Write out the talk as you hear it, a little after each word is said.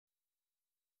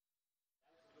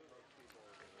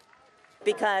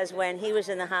because when he was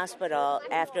in the hospital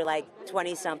after like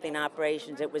 20-something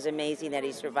operations, it was amazing that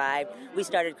he survived. We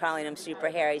started calling him Super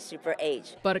Harry, Super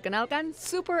H. Perkenalkan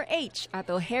Super H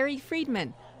atau Harry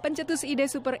Freedman, pencetus ide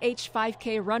Super H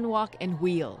 5K Run,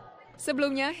 Walk&Wheel.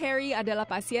 Sebelumnya, Harry adalah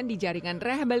pasien di Jaringan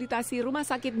Rehabilitasi Rumah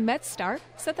Sakit MedStar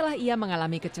setelah ia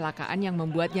mengalami kecelakaan yang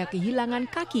membuatnya kehilangan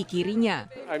kaki kirinya.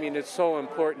 I mean, it's so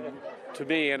important to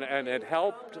me, and it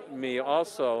helped me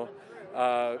also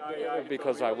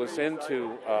because I was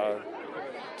into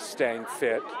staying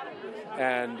fit,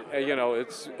 and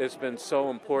it's been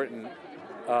so important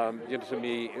to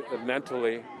me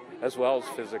mentally as well as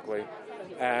physically.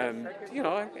 And,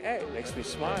 it makes me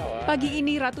smile. Pagi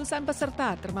ini ratusan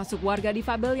peserta, termasuk warga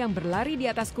difabel yang berlari di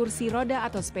atas kursi roda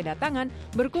atau sepeda tangan,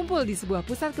 berkumpul di sebuah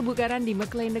pusat kebugaran di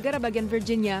McLean, negara bagian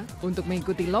Virginia, untuk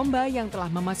mengikuti lomba yang telah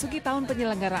memasuki tahun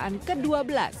penyelenggaraan ke-12.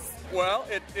 Well,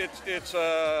 it's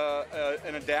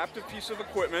an adaptive piece of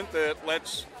equipment that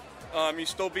lets you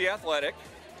still be athletic.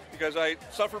 Because I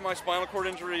suffered my spinal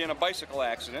cord injury in a bicycle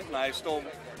accident, and I still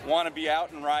want to be out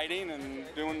and riding and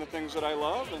doing the things that I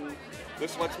love, and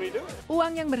this lets me do it.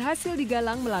 Uang yang berhasil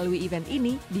digalang melalui event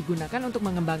ini digunakan untuk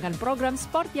mengembangkan program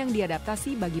sport yang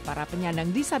diadaptasi bagi para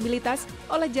penyandang disabilitas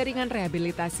oleh Jaringan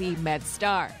Rehabilitasi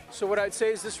MedStar. So what I'd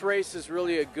say is this race is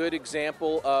really a good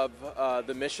example of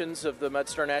the missions of the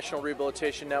MedStar National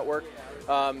Rehabilitation Network.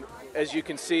 As you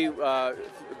can see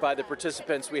by the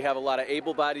participants, we have a lot of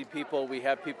able-bodied people, we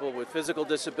have people with physical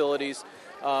disabilities,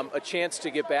 a chance to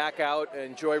get back out and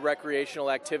enjoy recreational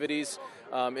activities.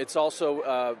 It's also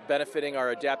benefiting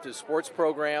our adaptive sports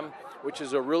program, which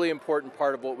is a really important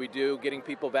part of what we do, getting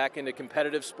people back into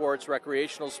competitive sports,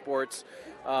 recreational sports,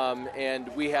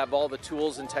 and we have all the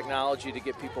tools and technology to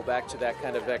get people back to that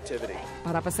kind of activity.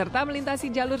 Para peserta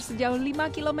melintasi jalur sejauh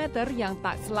 5 kilometer yang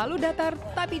tak selalu datar,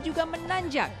 tapi juga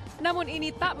menanjak. Namun ini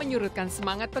tak menyurutkan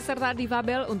semangat peserta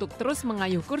difabel untuk terus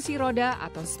mengayuh kursi roda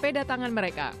atau sepeda tangan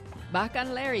mereka.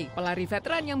 Bahkan Larry, pelari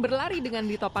veteran yang berlari dengan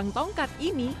ditopang tongkat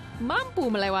ini, mampu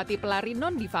melewati pelari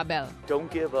non-difabel. Don't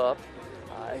give up.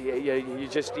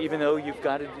 You just, even though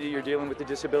you're dealing with the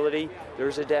disability,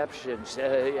 there's adaptations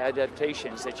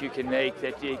that you can make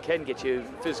that can get you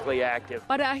physically active.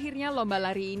 Pada akhirnya lomba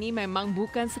lari ini memang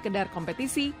bukan sekedar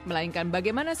kompetisi, melainkan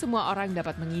bagaimana semua orang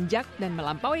dapat menginjak dan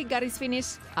melampaui garis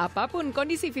finish apapun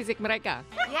kondisi fisik mereka.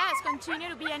 Yes,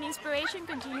 continue to be an inspiration,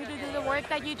 continue to do the work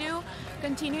that you do,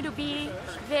 continue to be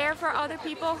there for other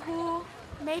people who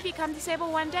may become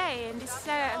disabled one day, and this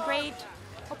is a great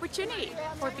opportunity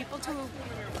for people to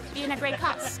be in a great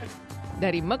cause.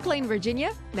 Dari McLean,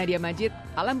 Virginia, Nadia Majid,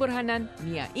 Alam Burhanan,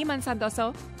 Nia Iman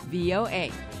Santoso,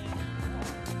 VOA.